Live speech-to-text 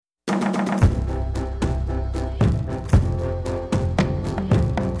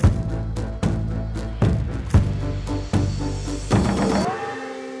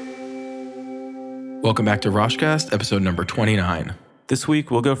Welcome back to Roshcast, episode number 29. This week,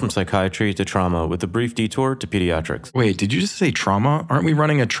 we'll go from psychiatry to trauma with a brief detour to pediatrics. Wait, did you just say trauma? Aren't we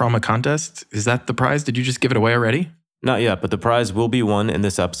running a trauma contest? Is that the prize? Did you just give it away already? Not yet, but the prize will be won in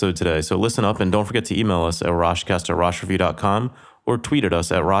this episode today, so listen up and don't forget to email us at roshcast@roshreview.com or tweet at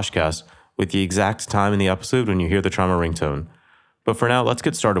us at roshcast with the exact time in the episode when you hear the trauma ringtone. But for now, let's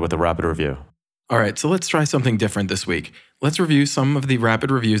get started with a rapid review. All right, so let's try something different this week. Let's review some of the rapid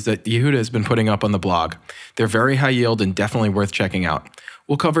reviews that Yehuda has been putting up on the blog. They're very high yield and definitely worth checking out.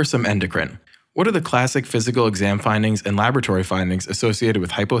 We'll cover some endocrine. What are the classic physical exam findings and laboratory findings associated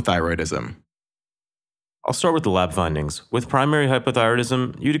with hypothyroidism? I'll start with the lab findings. With primary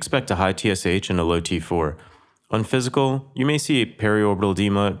hypothyroidism, you'd expect a high TSH and a low T4. On physical, you may see periorbital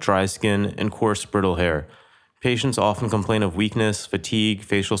edema, dry skin, and coarse, brittle hair. Patients often complain of weakness, fatigue,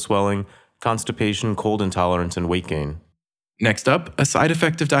 facial swelling, constipation, cold intolerance, and weight gain. Next up, a side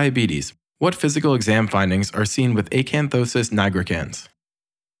effect of diabetes. What physical exam findings are seen with acanthosis nigricans?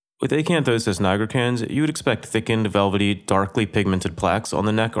 With acanthosis nigricans, you would expect thickened, velvety, darkly pigmented plaques on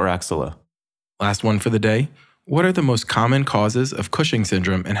the neck or axilla. Last one for the day. What are the most common causes of Cushing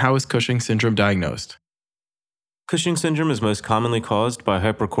syndrome and how is Cushing syndrome diagnosed? Cushing syndrome is most commonly caused by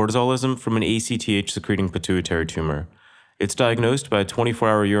hypercortisolism from an ACTH-secreting pituitary tumor. It's diagnosed by a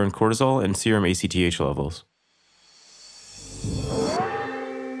 24-hour urine cortisol and serum ACTH levels.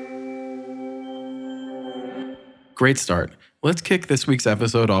 Great start. Let's kick this week's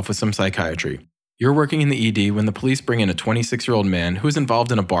episode off with some psychiatry. You're working in the ED when the police bring in a 26-year-old man who is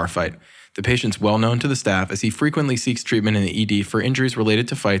involved in a bar fight. The patient's well known to the staff as he frequently seeks treatment in the ED for injuries related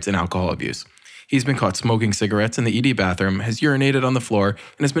to fights and alcohol abuse. He's been caught smoking cigarettes in the ED bathroom, has urinated on the floor,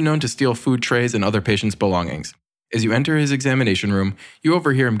 and has been known to steal food trays and other patients' belongings. As you enter his examination room, you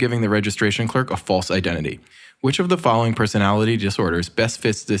overhear him giving the registration clerk a false identity. Which of the following personality disorders best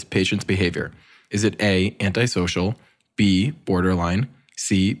fits this patient's behavior? Is it A, antisocial, B, borderline,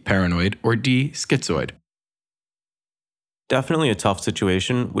 C, paranoid, or D, schizoid? Definitely a tough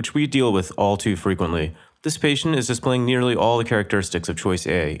situation, which we deal with all too frequently. This patient is displaying nearly all the characteristics of choice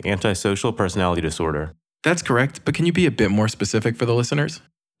A, antisocial personality disorder. That's correct, but can you be a bit more specific for the listeners?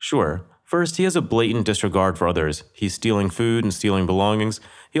 Sure. First, he has a blatant disregard for others. He's stealing food and stealing belongings.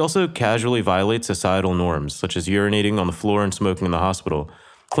 He also casually violates societal norms, such as urinating on the floor and smoking in the hospital.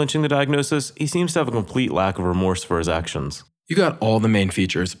 Clinching the diagnosis, he seems to have a complete lack of remorse for his actions. You got all the main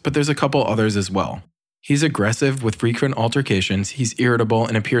features, but there's a couple others as well. He's aggressive with frequent altercations, he's irritable,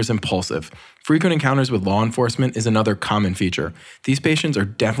 and appears impulsive. Frequent encounters with law enforcement is another common feature. These patients are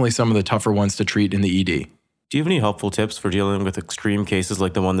definitely some of the tougher ones to treat in the ED. Do you have any helpful tips for dealing with extreme cases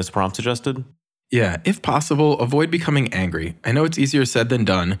like the one this prompt suggested? Yeah, if possible, avoid becoming angry. I know it's easier said than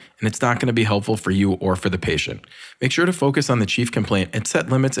done, and it's not going to be helpful for you or for the patient. Make sure to focus on the chief complaint and set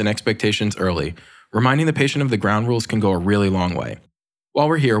limits and expectations early. Reminding the patient of the ground rules can go a really long way. While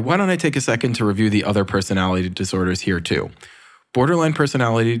we're here, why don't I take a second to review the other personality disorders here too. Borderline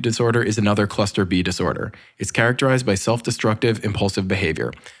personality disorder is another cluster B disorder. It's characterized by self-destructive, impulsive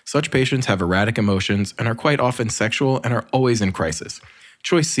behavior. Such patients have erratic emotions and are quite often sexual and are always in crisis.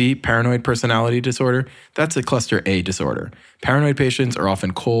 Choice C, paranoid personality disorder, that's a cluster A disorder. Paranoid patients are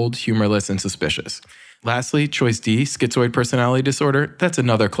often cold, humorless, and suspicious. Lastly, choice D, schizoid personality disorder, that's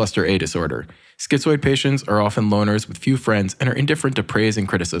another cluster A disorder. Schizoid patients are often loners with few friends and are indifferent to praise and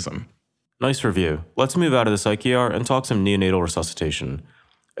criticism. Nice review. Let's move out of the psych ER and talk some neonatal resuscitation.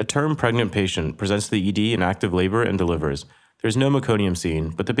 A term pregnant patient presents to the ED in active labor and delivers. There's no meconium seen,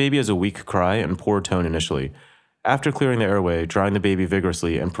 but the baby has a weak cry and poor tone initially. After clearing the airway, drying the baby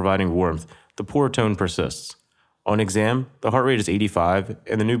vigorously, and providing warmth, the poor tone persists. On exam, the heart rate is 85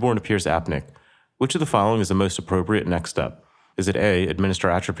 and the newborn appears apneic. Which of the following is the most appropriate next step? Is it A,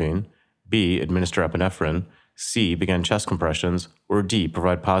 administer atropine, B, administer epinephrine, C, begin chest compressions, or D,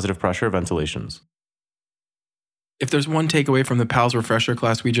 provide positive pressure ventilations? If there's one takeaway from the PALS refresher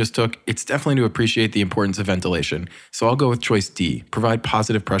class we just took, it's definitely to appreciate the importance of ventilation. So I'll go with choice D, provide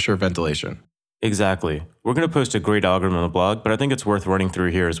positive pressure ventilation. Exactly. We're going to post a great algorithm on the blog, but I think it's worth running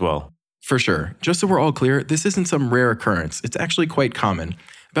through here as well. For sure. Just so we're all clear, this isn't some rare occurrence. It's actually quite common.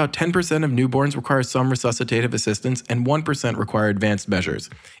 About 10% of newborns require some resuscitative assistance and 1% require advanced measures.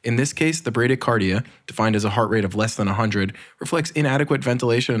 In this case, the bradycardia, defined as a heart rate of less than 100, reflects inadequate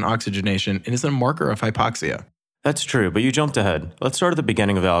ventilation and oxygenation and is a marker of hypoxia. That's true, but you jumped ahead. Let's start at the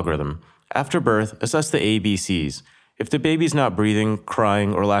beginning of the algorithm. After birth, assess the ABCs. If the baby's not breathing,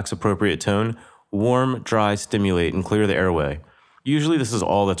 crying, or lacks appropriate tone, warm, dry, stimulate, and clear the airway. Usually this is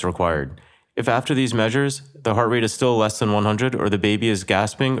all that's required. If after these measures, the heart rate is still less than 100 or the baby is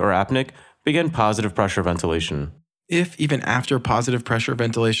gasping or apneic, begin positive pressure ventilation. If, even after positive pressure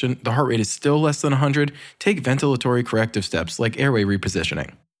ventilation, the heart rate is still less than 100, take ventilatory corrective steps like airway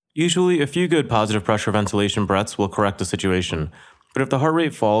repositioning. Usually, a few good positive pressure ventilation breaths will correct the situation, but if the heart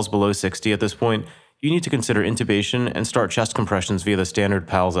rate falls below 60 at this point, you need to consider intubation and start chest compressions via the standard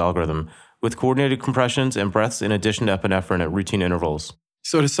PALS algorithm, with coordinated compressions and breaths in addition to epinephrine at routine intervals.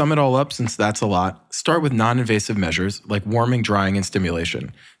 So to sum it all up, since that's a lot, start with non-invasive measures like warming, drying, and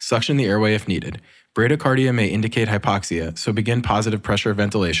stimulation. Suction the airway if needed. Bradycardia may indicate hypoxia, so begin positive pressure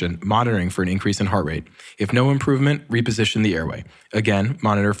ventilation, monitoring for an increase in heart rate. If no improvement, reposition the airway. Again,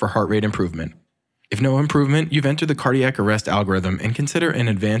 monitor for heart rate improvement. If no improvement, you've entered the cardiac arrest algorithm and consider an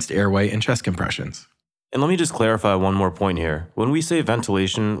advanced airway and chest compressions. And let me just clarify one more point here. When we say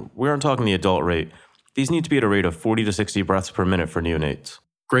ventilation, we aren't talking the adult rate. These need to be at a rate of 40 to 60 breaths per minute for neonates.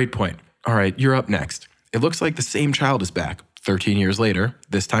 Great point. All right, you're up next. It looks like the same child is back, 13 years later,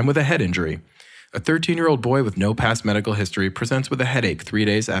 this time with a head injury. A 13-year-old boy with no past medical history presents with a headache 3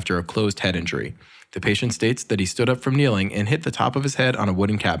 days after a closed head injury. The patient states that he stood up from kneeling and hit the top of his head on a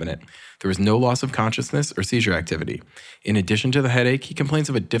wooden cabinet. There was no loss of consciousness or seizure activity. In addition to the headache, he complains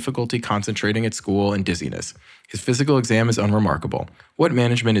of a difficulty concentrating at school and dizziness. His physical exam is unremarkable. What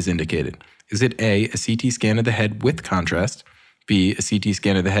management is indicated? Is it A, a CT scan of the head with contrast, B, a CT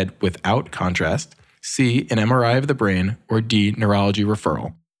scan of the head without contrast, C, an MRI of the brain, or D, neurology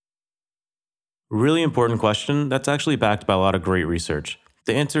referral? Really important question that's actually backed by a lot of great research.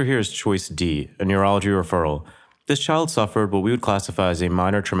 The answer here is choice D, a neurology referral. This child suffered what we would classify as a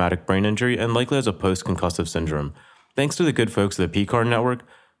minor traumatic brain injury and likely as a post-concussive syndrome. Thanks to the good folks at the PCAR network,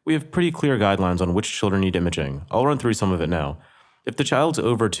 we have pretty clear guidelines on which children need imaging. I'll run through some of it now. If the child's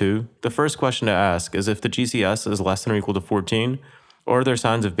over 2, the first question to ask is if the GCS is less than or equal to 14, or are there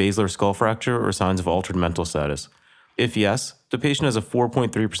signs of basilar skull fracture or signs of altered mental status? If yes, the patient has a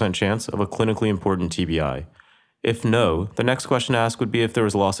 4.3% chance of a clinically important TBI. If no, the next question to ask would be if there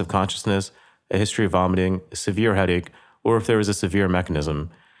was loss of consciousness, a history of vomiting, a severe headache, or if there was a severe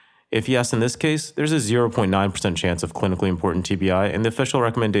mechanism. If yes in this case, there's a 0.9% chance of clinically important TBI, and the official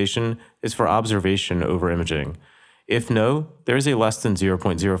recommendation is for observation over imaging. If no, there is a less than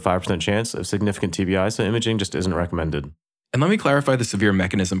 0.05% chance of significant TBI, so imaging just isn't recommended. And let me clarify the severe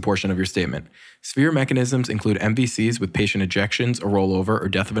mechanism portion of your statement. Severe mechanisms include MVCs with patient ejections, a rollover, or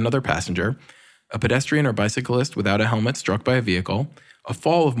death of another passenger, a pedestrian or bicyclist without a helmet struck by a vehicle, a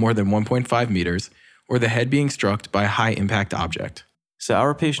fall of more than 1.5 meters, or the head being struck by a high-impact object. So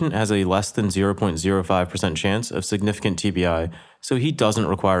our patient has a less than 0.05% chance of significant TBI, so he doesn't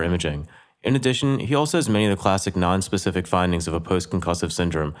require imaging. In addition, he also has many of the classic non-specific findings of a post-concussive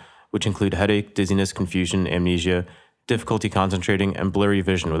syndrome, which include headache, dizziness, confusion, amnesia, difficulty concentrating, and blurry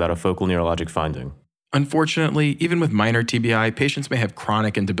vision without a focal neurologic finding. Unfortunately, even with minor TBI, patients may have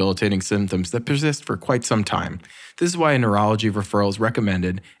chronic and debilitating symptoms that persist for quite some time. This is why a neurology referral is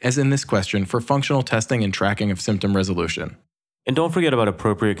recommended, as in this question, for functional testing and tracking of symptom resolution. And don't forget about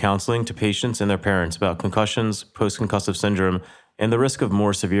appropriate counseling to patients and their parents about concussions, post-concussive syndrome, and the risk of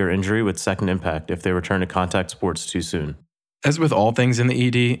more severe injury with second impact if they return to contact sports too soon. As with all things in the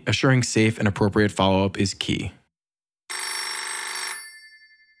ED, assuring safe and appropriate follow-up is key.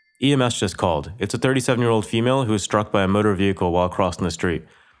 EMS just called. It's a 37-year-old female who was struck by a motor vehicle while crossing the street.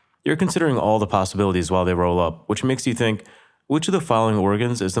 You're considering all the possibilities while they roll up, which makes you think, which of the following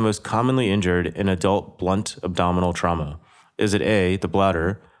organs is the most commonly injured in adult blunt abdominal trauma? Is it A, the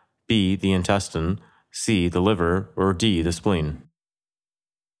bladder, B, the intestine, C, the liver, or D, the spleen?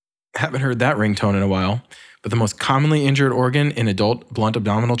 Haven't heard that ringtone in a while, but the most commonly injured organ in adult blunt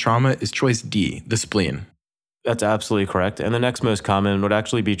abdominal trauma is choice D, the spleen. That's absolutely correct, and the next most common would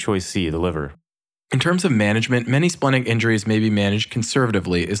actually be choice C, the liver. In terms of management, many splenic injuries may be managed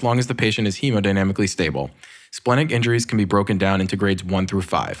conservatively as long as the patient is hemodynamically stable. Splenic injuries can be broken down into grades 1 through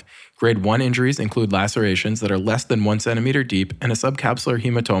 5. Grade 1 injuries include lacerations that are less than 1 centimeter deep and a subcapsular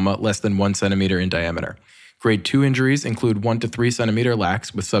hematoma less than 1 centimeter in diameter. Grade 2 injuries include 1 to 3 centimeter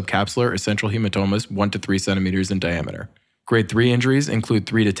lacs with subcapsular or central hematomas 1 to 3 centimeters in diameter. Grade 3 injuries include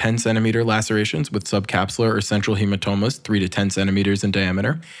 3 to 10 centimeter lacerations with subcapsular or central hematomas 3 to 10 centimeters in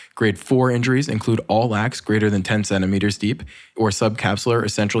diameter. Grade 4 injuries include all lacs greater than 10 centimeters deep or subcapsular or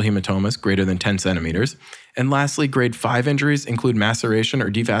central hematomas greater than 10 centimeters. And lastly, grade 5 injuries include maceration or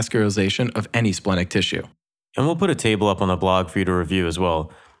devascularization of any splenic tissue. And we'll put a table up on the blog for you to review as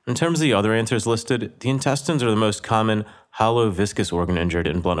well. In terms of the other answers listed, the intestines are the most common hollow viscous organ injured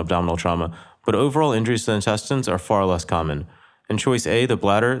in blunt abdominal trauma, but overall injuries to the intestines are far less common. And choice A, the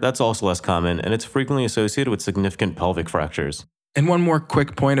bladder, that's also less common, and it's frequently associated with significant pelvic fractures. And one more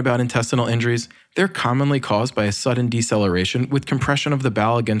quick point about intestinal injuries. They're commonly caused by a sudden deceleration with compression of the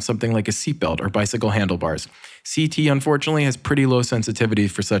bowel against something like a seatbelt or bicycle handlebars. CT, unfortunately, has pretty low sensitivity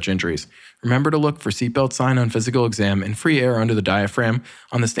for such injuries. Remember to look for seatbelt sign on physical exam and free air under the diaphragm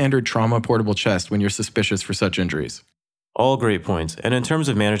on the standard trauma portable chest when you're suspicious for such injuries. All great points. And in terms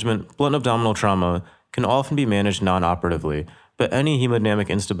of management, blunt abdominal trauma can often be managed non-operatively, but any hemodynamic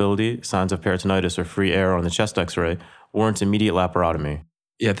instability, signs of peritonitis, or free air on the chest x-ray warrants immediate laparotomy.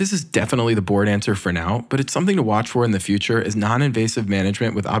 Yeah, this is definitely the board answer for now, but it's something to watch for in the future as non-invasive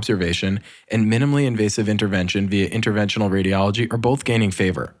management with observation and minimally invasive intervention via interventional radiology are both gaining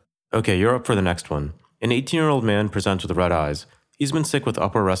favor. Okay, you're up for the next one. An 18-year-old man presents with red eyes. He's been sick with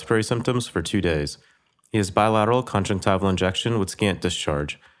upper respiratory symptoms for 2 days. He has bilateral conjunctival injection with scant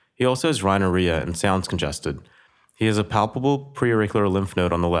discharge. He also has rhinorrhea and sounds congested. He has a palpable preauricular lymph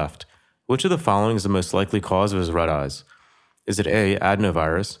node on the left. Which of the following is the most likely cause of his red eyes? Is it A,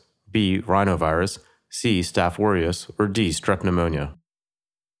 adenovirus, B, rhinovirus, C, Staph aureus, or D, strep pneumonia?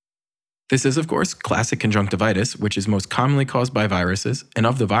 This is, of course, classic conjunctivitis, which is most commonly caused by viruses, and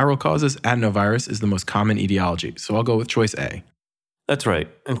of the viral causes, adenovirus is the most common etiology, so I'll go with choice A. That's right,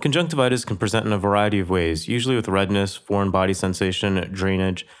 and conjunctivitis can present in a variety of ways, usually with redness, foreign body sensation,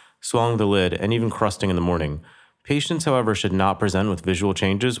 drainage, swelling of the lid, and even crusting in the morning. Patients, however, should not present with visual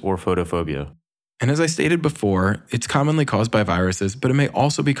changes or photophobia. And as I stated before, it's commonly caused by viruses, but it may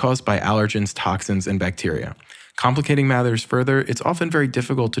also be caused by allergens, toxins, and bacteria. Complicating matters further, it's often very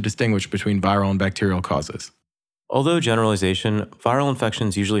difficult to distinguish between viral and bacterial causes. Although generalization, viral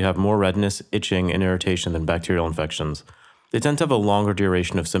infections usually have more redness, itching, and irritation than bacterial infections. They tend to have a longer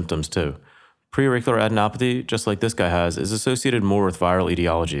duration of symptoms too. Preauricular adenopathy, just like this guy has, is associated more with viral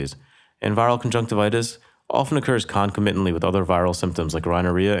etiologies, and viral conjunctivitis often occurs concomitantly with other viral symptoms like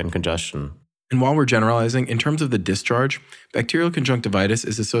rhinorrhea and congestion. And while we're generalizing, in terms of the discharge, bacterial conjunctivitis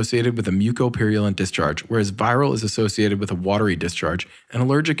is associated with a mucopurulent discharge, whereas viral is associated with a watery discharge, and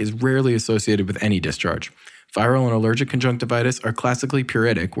allergic is rarely associated with any discharge. Viral and allergic conjunctivitis are classically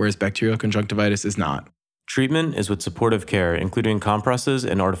pruritic, whereas bacterial conjunctivitis is not. Treatment is with supportive care, including compresses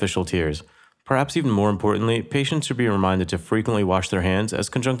and artificial tears. Perhaps even more importantly, patients should be reminded to frequently wash their hands as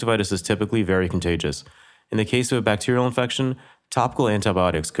conjunctivitis is typically very contagious. In the case of a bacterial infection, topical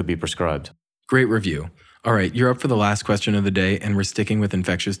antibiotics could be prescribed. Great review. All right, you're up for the last question of the day, and we're sticking with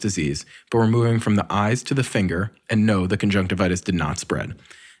infectious disease, but we're moving from the eyes to the finger, and no, the conjunctivitis did not spread.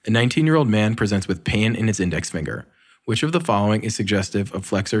 A 19-year-old man presents with pain in his index finger. Which of the following is suggestive of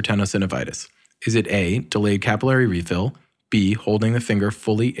flexor tenosynovitis? Is it A, delayed capillary refill, B, holding the finger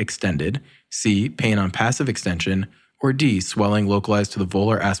fully extended, C, pain on passive extension, or D, swelling localized to the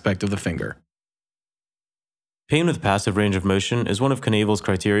volar aspect of the finger? Pain with passive range of motion is one of Knavel's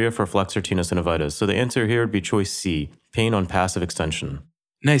criteria for flexor tenosynovitis, so the answer here would be choice C, pain on passive extension.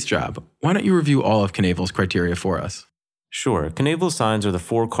 Nice job. Why don't you review all of Knavel's criteria for us? Sure, Knavel's signs are the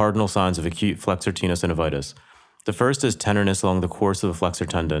 4 cardinal signs of acute flexor tenosynovitis. The first is tenderness along the course of the flexor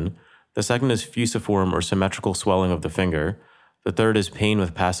tendon. The second is fusiform or symmetrical swelling of the finger. The third is pain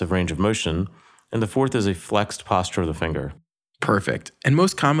with passive range of motion. And the fourth is a flexed posture of the finger. Perfect. And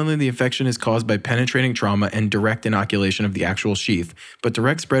most commonly, the infection is caused by penetrating trauma and direct inoculation of the actual sheath, but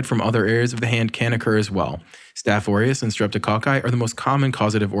direct spread from other areas of the hand can occur as well. Staph aureus and streptococci are the most common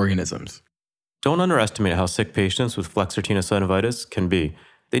causative organisms. Don't underestimate how sick patients with flexor tenosynovitis can be.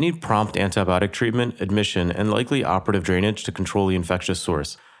 They need prompt antibiotic treatment, admission, and likely operative drainage to control the infectious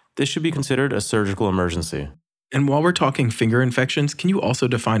source. This should be considered a surgical emergency. And while we're talking finger infections, can you also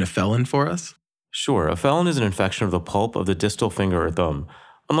define a felon for us? Sure, a felon is an infection of the pulp of the distal finger or thumb.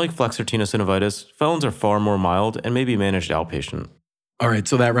 Unlike flexor tenosynovitis, felons are far more mild and may be managed outpatient. All right,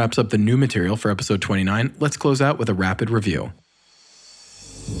 so that wraps up the new material for episode 29. Let's close out with a rapid review.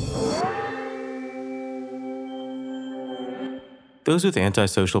 Those with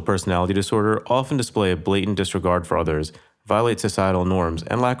antisocial personality disorder often display a blatant disregard for others, violate societal norms,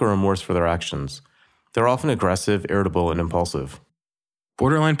 and lack a remorse for their actions. They're often aggressive, irritable, and impulsive.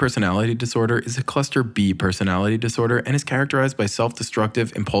 Borderline personality disorder is a cluster B personality disorder and is characterized by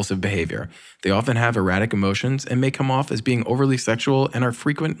self-destructive, impulsive behavior. They often have erratic emotions and may come off as being overly sexual and are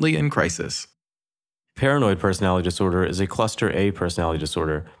frequently in crisis. Paranoid personality disorder is a cluster A personality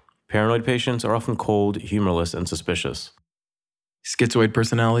disorder. Paranoid patients are often cold, humorless, and suspicious. Schizoid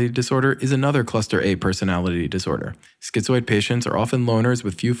personality disorder is another cluster A personality disorder. Schizoid patients are often loners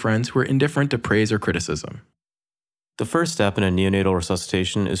with few friends who are indifferent to praise or criticism. The first step in a neonatal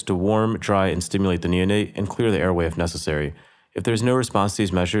resuscitation is to warm, dry, and stimulate the neonate and clear the airway if necessary. If there's no response to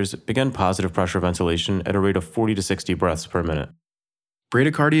these measures, begin positive pressure ventilation at a rate of 40 to 60 breaths per minute.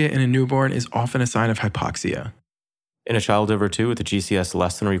 Bradycardia in a newborn is often a sign of hypoxia. In a child over 2 with a GCS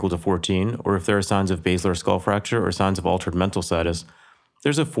less than or equal to 14, or if there are signs of basilar skull fracture or signs of altered mental status,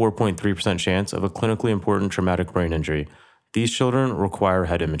 there's a 4.3% chance of a clinically important traumatic brain injury. These children require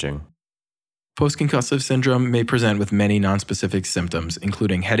head imaging. Post-concussive syndrome may present with many nonspecific symptoms,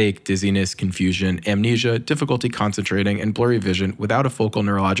 including headache, dizziness, confusion, amnesia, difficulty concentrating, and blurry vision without a focal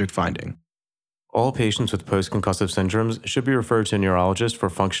neurologic finding. All patients with post-concussive syndromes should be referred to a neurologist for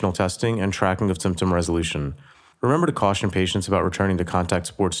functional testing and tracking of symptom resolution. Remember to caution patients about returning to contact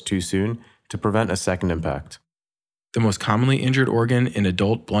sports too soon to prevent a second impact. The most commonly injured organ in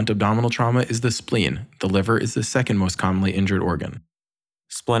adult blunt abdominal trauma is the spleen. The liver is the second most commonly injured organ.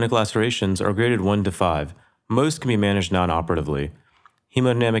 Splenic lacerations are graded 1 to 5. Most can be managed non-operatively.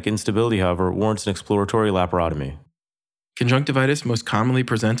 Hemodynamic instability, however, warrants an exploratory laparotomy. Conjunctivitis most commonly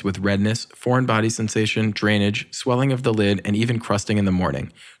presents with redness, foreign body sensation, drainage, swelling of the lid, and even crusting in the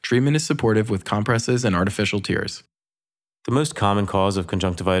morning. Treatment is supportive with compresses and artificial tears. The most common cause of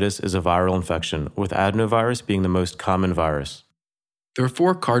conjunctivitis is a viral infection, with adenovirus being the most common virus. There are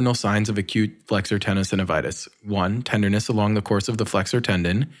 4 cardinal signs of acute flexor tendinosynovitis. 1. Tenderness along the course of the flexor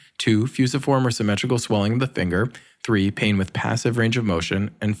tendon. 2. Fusiform or symmetrical swelling of the finger. 3. Pain with passive range of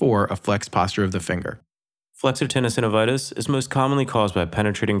motion. And 4. A flexed posture of the finger. Flexor tendinosynovitis is most commonly caused by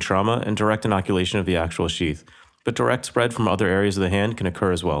penetrating trauma and direct inoculation of the actual sheath, but direct spread from other areas of the hand can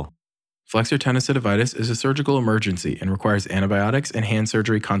occur as well. Flexor tendinosynovitis is a surgical emergency and requires antibiotics and hand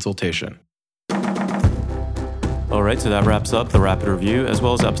surgery consultation. Alright, so that wraps up the Rapid Review as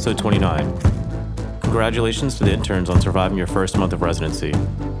well as episode 29. Congratulations to the interns on surviving your first month of residency.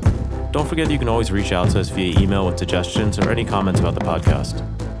 Don't forget that you can always reach out to us via email with suggestions or any comments about the podcast.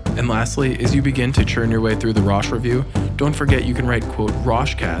 And lastly, as you begin to churn your way through the Rosh Review, don't forget you can write, quote,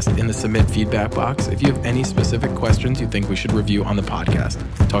 Roshcast in the submit feedback box if you have any specific questions you think we should review on the podcast.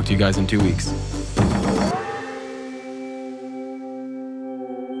 Talk to you guys in 2 weeks.